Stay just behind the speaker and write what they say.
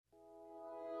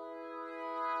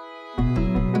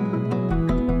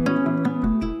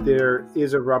There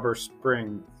is a rubber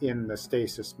spring in the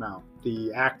STACIS mount.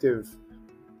 The active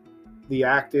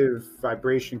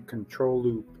vibration control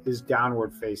loop is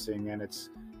downward facing, and it's,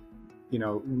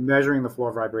 measuring the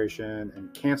floor vibration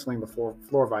and canceling the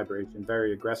floor vibration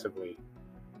very aggressively.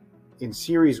 In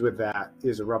series with that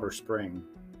is a rubber spring,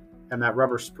 and that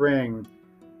rubber spring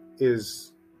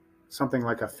is something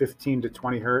like a 15 to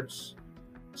 20 hertz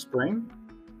spring.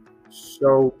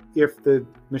 So if the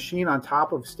machine on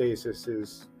top of STACIS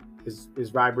is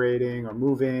vibrating or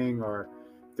moving, or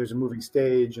there's a moving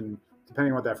stage, and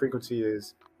depending on what that frequency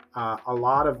is, a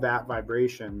lot of that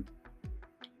vibration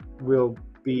will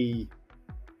be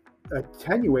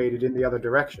attenuated in the other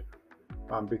direction,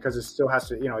 because it still has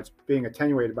to, it's being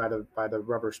attenuated by the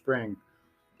rubber spring,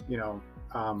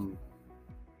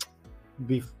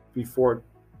 before it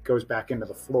goes back into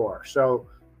the floor. So,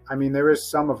 I mean, there is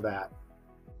some of that.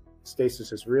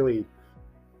 STACIS is really,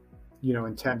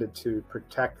 intended to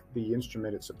protect the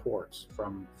instrument it supports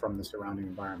from the surrounding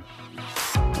environment.